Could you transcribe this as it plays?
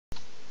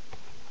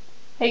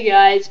Hey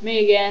guys,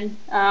 me again.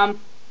 I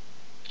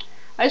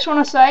just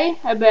want to say,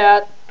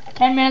 about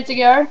 10 minutes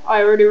ago,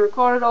 I already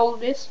recorded all of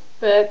this,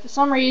 but for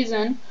some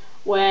reason,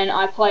 when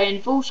I play in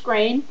full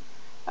screen,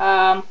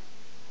 the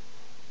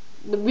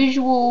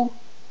visual,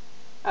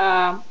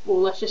 well,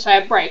 let's just say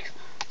it breaks.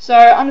 So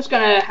I'm just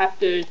going to have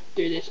to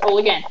do this all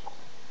again.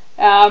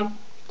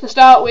 To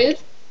start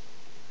with,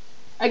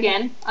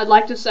 again, I'd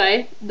like to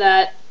say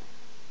that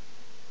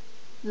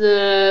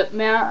the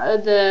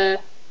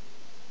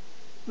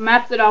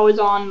map that I was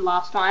on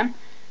last time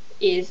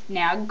is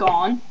now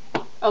gone,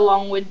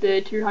 along with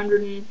the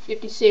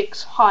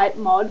 256 height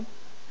mod,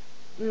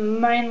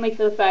 mainly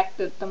for the fact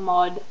that the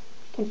mod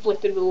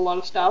conflicted with a lot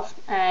of stuff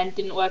and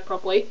didn't work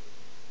properly.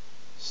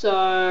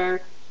 So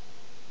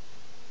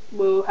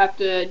we'll have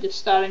to just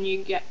start a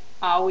new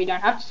we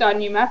don't have to start a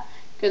new map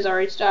because I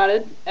already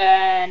started,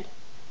 and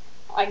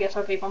I guess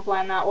I'll keep on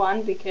playing that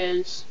one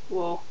because,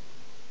 well,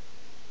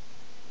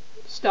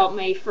 stop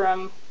me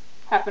from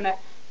having to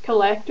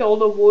collect all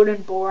the wood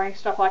and boring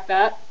stuff like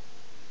that.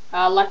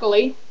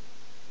 Luckily,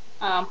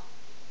 I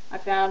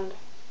found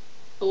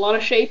a lot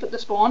of sheep at the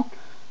spawn,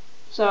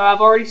 so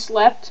I've already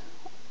slept,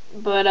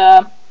 but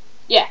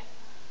yeah,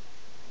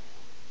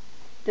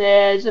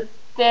 there's a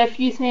fair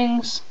few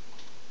things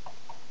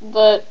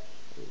that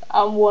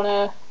I want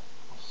to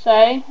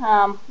say.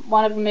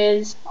 One of them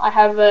is I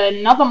have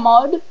another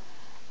mod,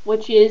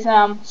 which is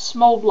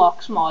small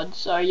blocks mod,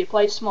 so you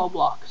place small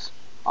blocks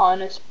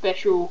on a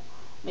special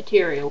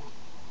material,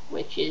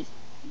 which is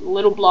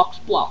little blocks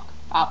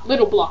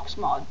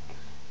mod.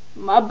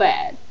 My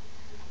bad.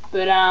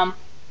 But I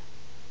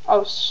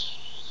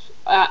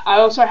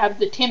also have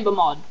the timber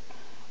mod,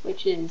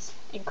 which is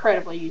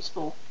incredibly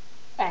useful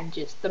and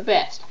just the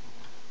best.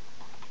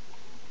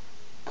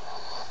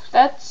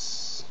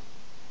 That's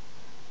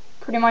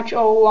pretty much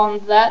all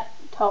on that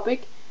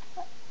topic.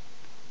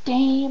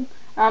 Damn.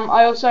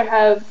 I also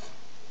have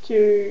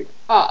to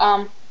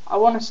I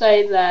want to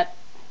say that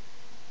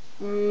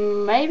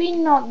maybe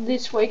not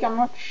this week, I'm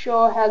not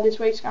sure how this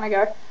week's gonna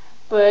go,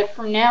 but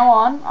from now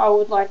on I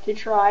would like to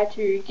try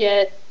to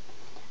get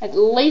at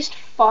least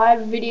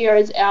 5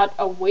 videos out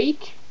a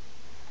week,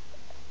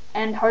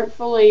 and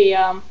hopefully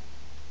and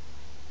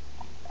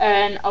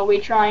I'll be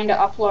trying to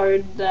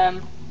upload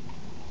them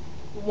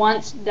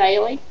once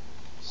daily,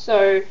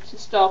 so to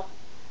stop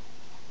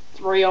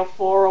 3 or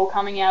 4 all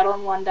coming out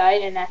on one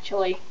day and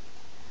actually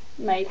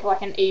make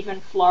like an even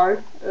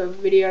flow of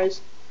videos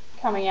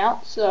coming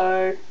out.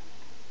 So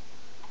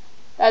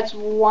that's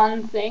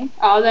one thing.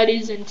 That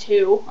is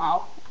until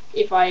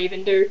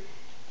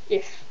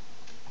if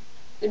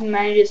it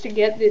manages to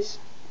get this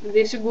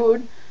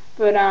good,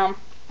 but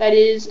that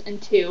is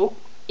until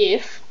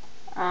if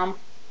I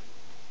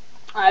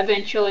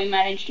eventually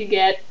manage to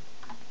get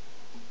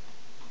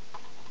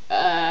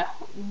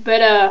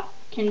better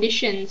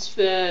conditions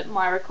for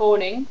my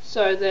recording,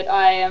 so that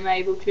I am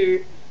able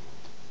to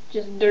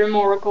just do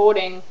more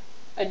recording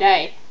a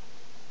day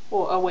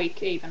or a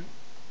week even.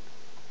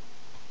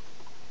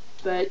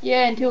 But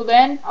yeah, until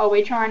then, I'll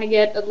be trying to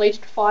get at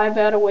least 5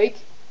 out a week.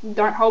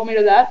 Don't hold me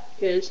to that,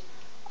 because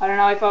I don't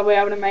know if I'll be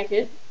able to make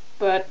it.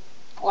 But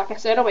like I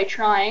said, I'll be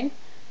trying,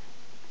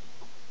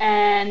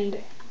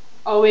 and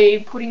I'll be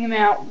putting them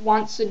out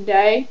once a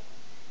day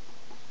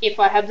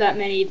if I have that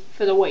many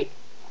for the week.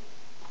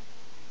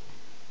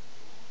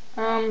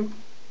 I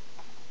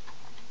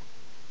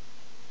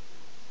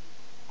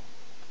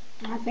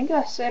think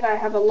I said I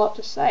have a lot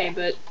to say,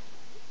 but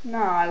no,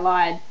 I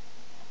lied.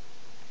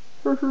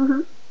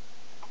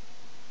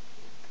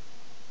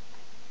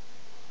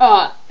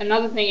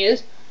 Another thing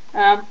is,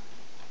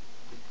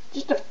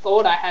 just a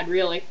thought I had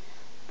really,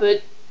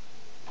 but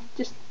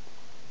just,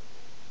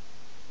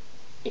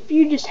 if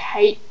you just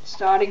hate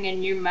starting a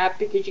new map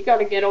because you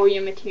gotta get all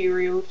your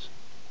materials,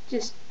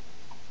 just,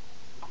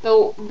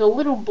 the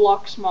little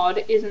blocks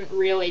mod isn't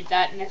really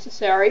that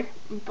necessary,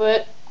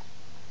 but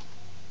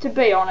to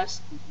be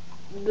honest,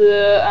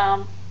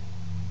 the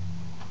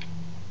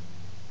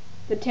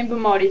timber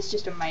mod is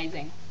just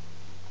amazing.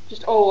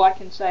 Just all I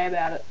can say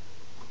about it.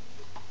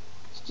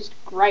 It's just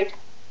great.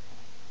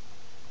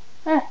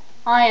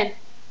 Iron.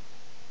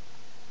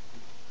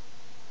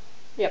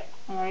 Yep,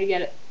 I'm gonna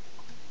get it.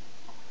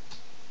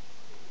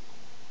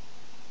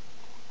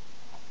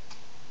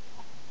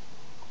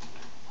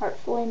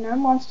 Hopefully no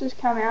monsters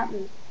come out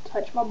and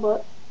touch my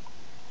butt,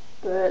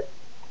 but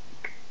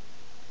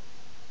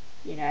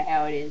you know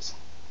how it is.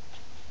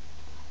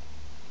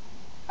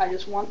 I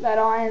just want that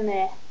iron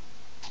there.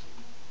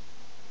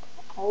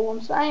 All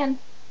I'm saying.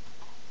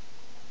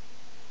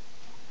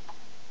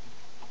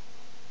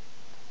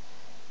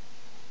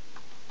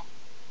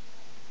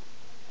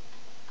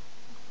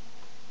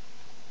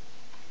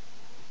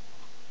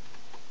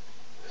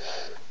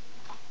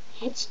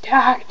 It's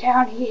dark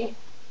down here.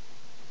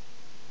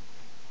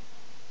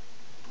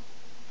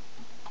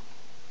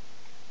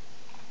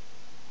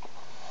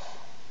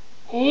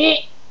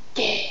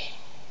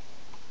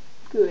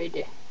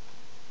 Good.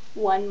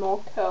 One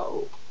more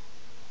coal.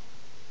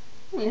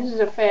 This is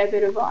a fair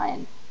bit of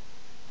iron.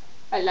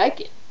 I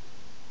like it.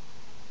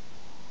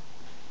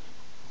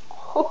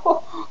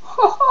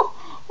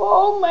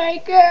 Oh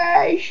my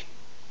gosh!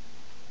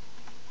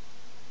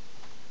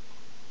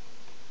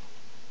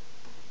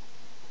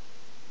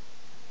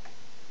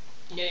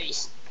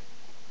 Nice.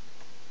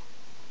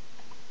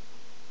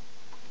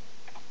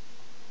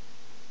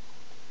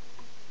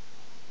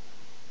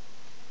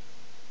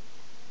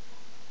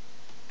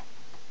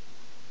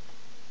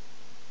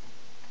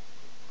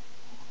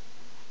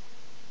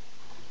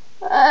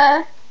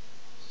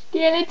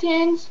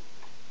 Skeletons.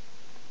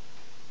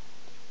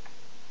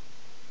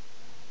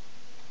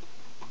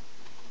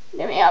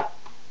 Let me up.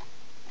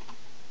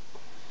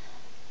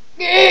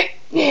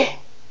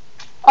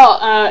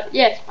 Oh,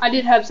 yes, I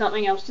did have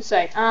something else to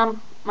say.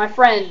 My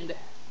friend,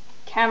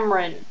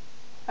 Cameron,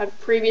 I've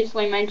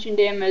previously mentioned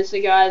him as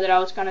the guy that I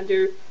was gonna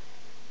do,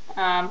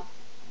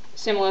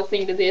 similar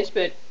thing to this,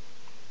 but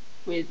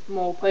with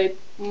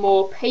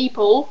more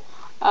people.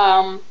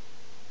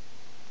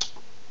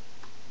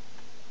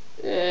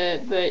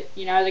 But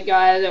you know, the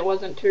guy that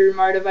wasn't too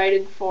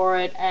motivated for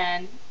it,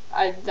 and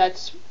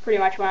that's pretty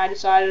much when I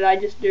decided I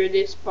just do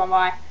this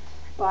by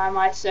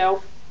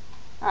myself.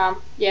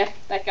 Yeah,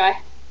 that guy.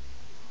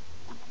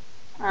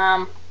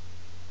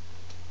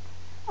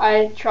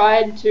 I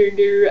tried to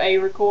do a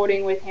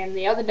recording with him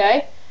the other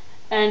day,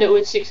 and it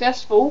was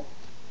successful.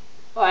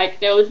 Like,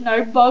 there was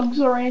no bugs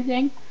or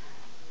anything,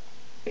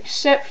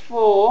 except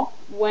for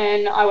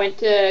when I went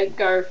to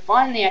go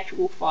find the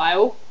actual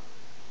file,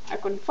 I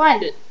couldn't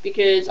find it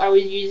because I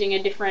was using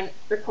a different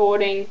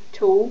recording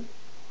tool,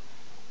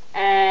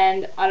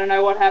 and I don't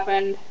know what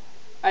happened.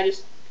 I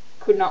just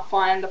could not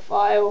find the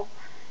file.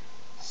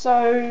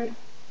 So,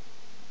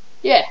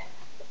 yeah.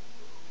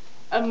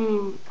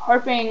 I'm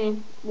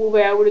hoping we'll be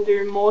able to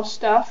do more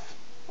stuff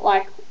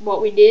like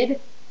what we did,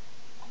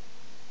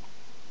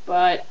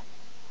 but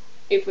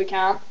if we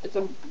can't,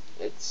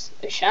 it's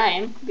a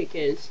shame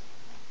because,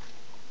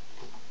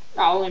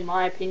 in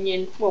my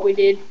opinion, what we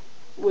did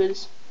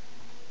was,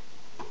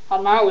 I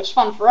don't know, it was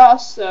fun for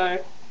us,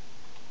 so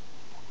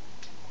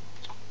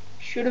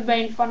should have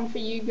been fun for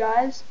you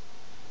guys.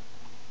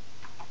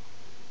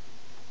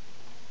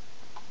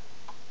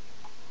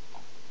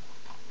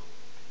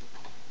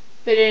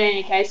 But in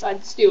any case,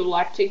 I'd still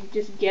like to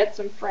just get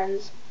some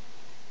friends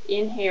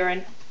in here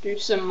and do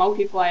some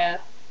multiplayer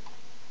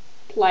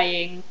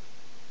playing.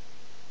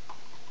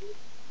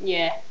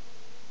 Yeah.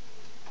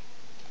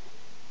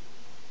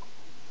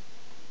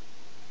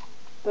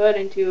 But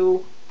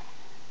until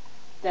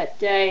that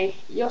day,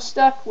 you're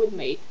stuck with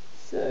me.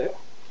 So,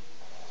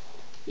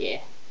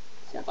 yeah.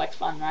 Sounds like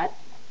fun, right?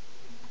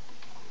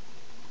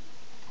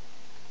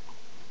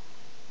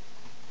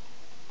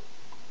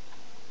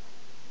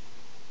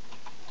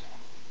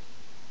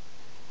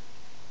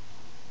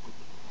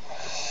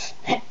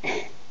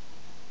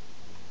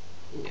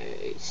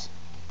 Nice.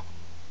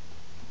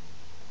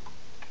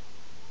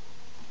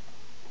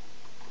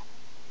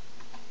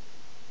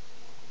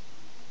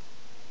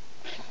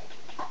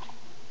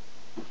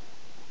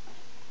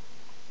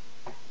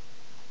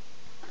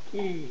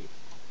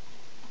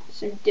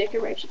 Some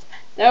decorations.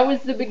 That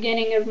was the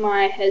beginning of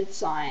my head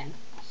sign.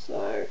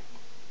 So,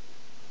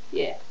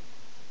 yeah.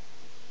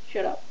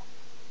 Shut up.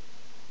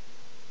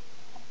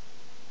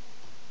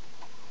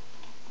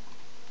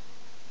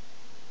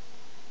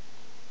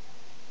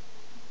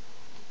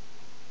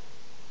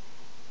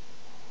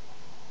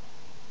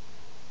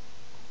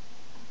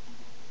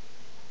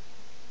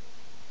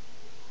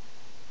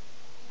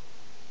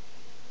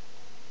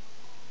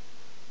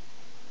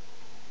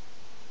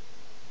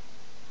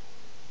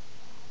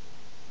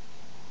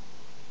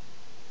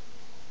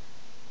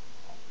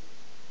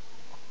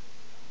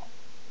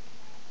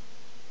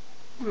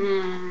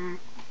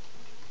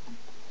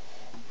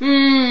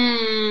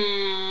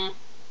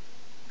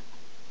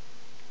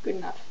 Good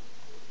enough.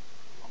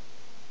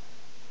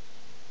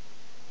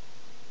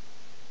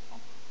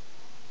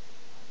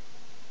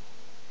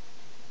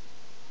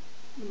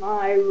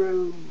 My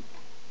room.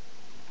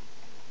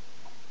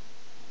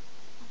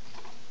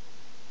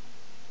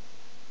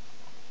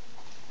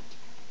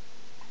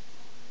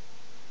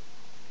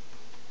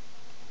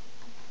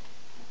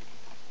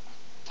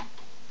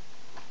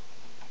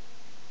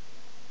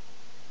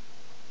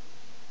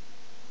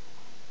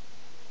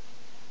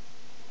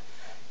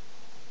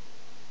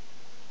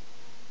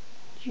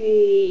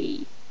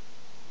 Gee.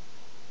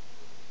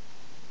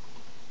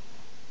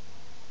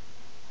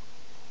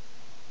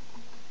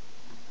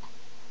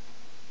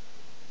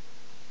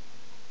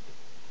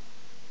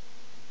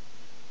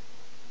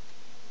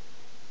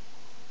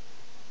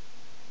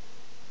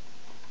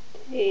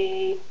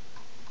 Hey.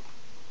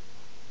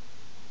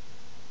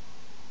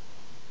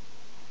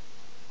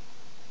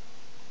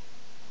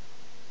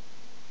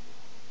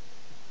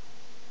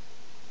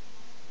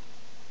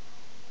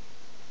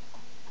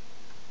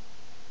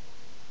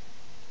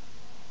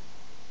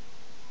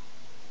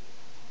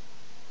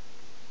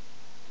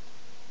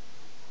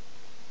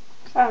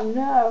 Oh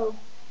no.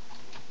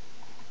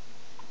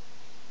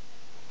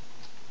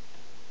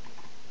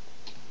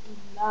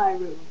 My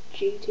room.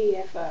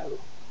 GTFO.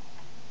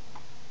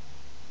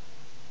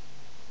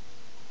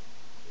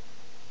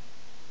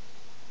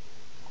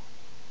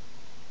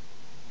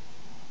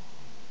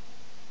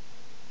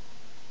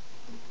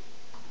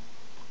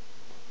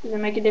 Does it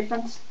make a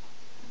difference?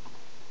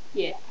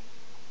 Yeah.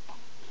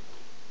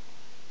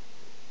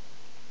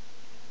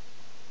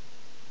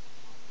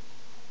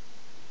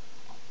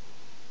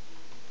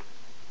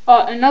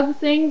 Oh, another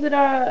thing that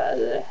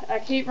I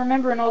keep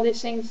remembering all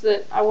these things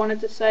that I wanted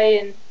to say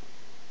in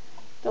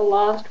the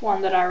last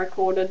one that I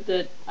recorded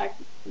that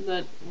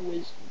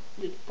was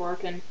just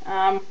broken.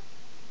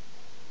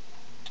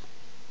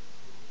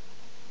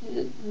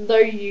 Though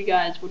you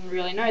guys wouldn't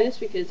really know this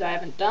because I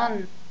haven't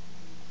done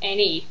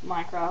any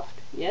Minecraft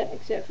yet,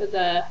 except for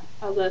the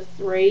other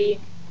 3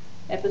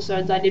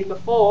 episodes I did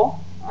before.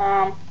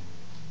 I'm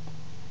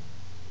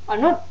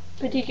not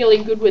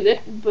particularly good with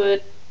it,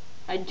 but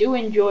I do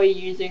enjoy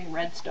using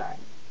redstone.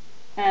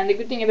 And the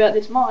good thing about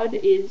this mod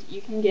is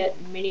you can get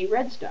mini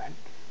redstone,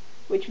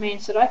 which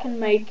means that I can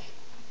make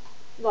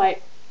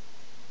like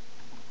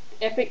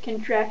epic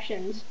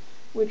contraptions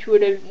which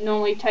would have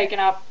normally taken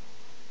up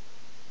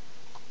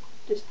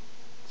just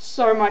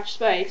so much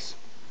space.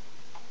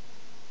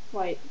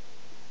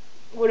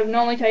 Would have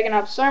normally taken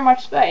up so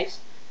much space,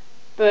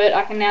 but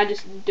I can now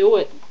just do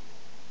it.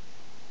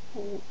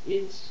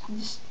 It's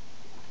just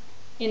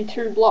in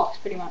 2 blocks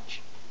pretty much.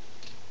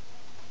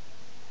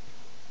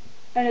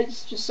 And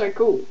it's just so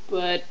cool,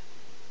 but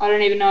I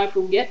don't even know if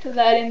we'll get to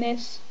that in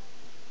this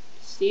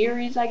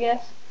series, I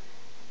guess.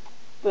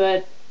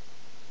 But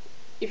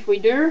if we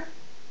do,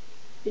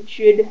 it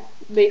should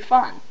be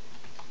fun.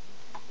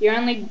 The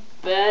only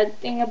bad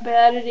thing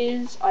about it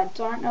is I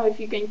don't know if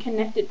you can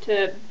connect it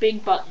to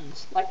big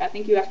buttons. Like, I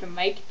think you have to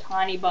make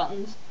tiny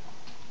buttons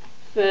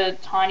for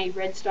tiny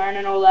redstone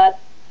and all that,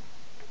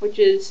 which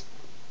is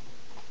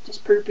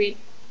just poopy.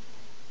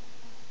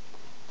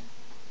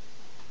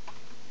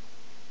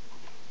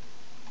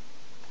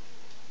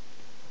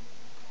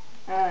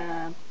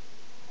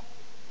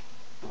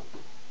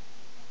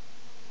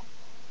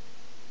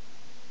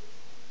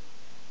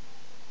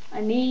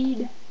 I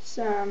need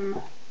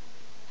some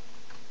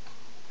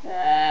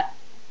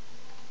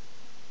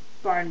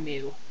bone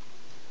meal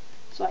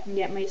so I can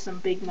get me some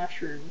big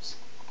mushrooms.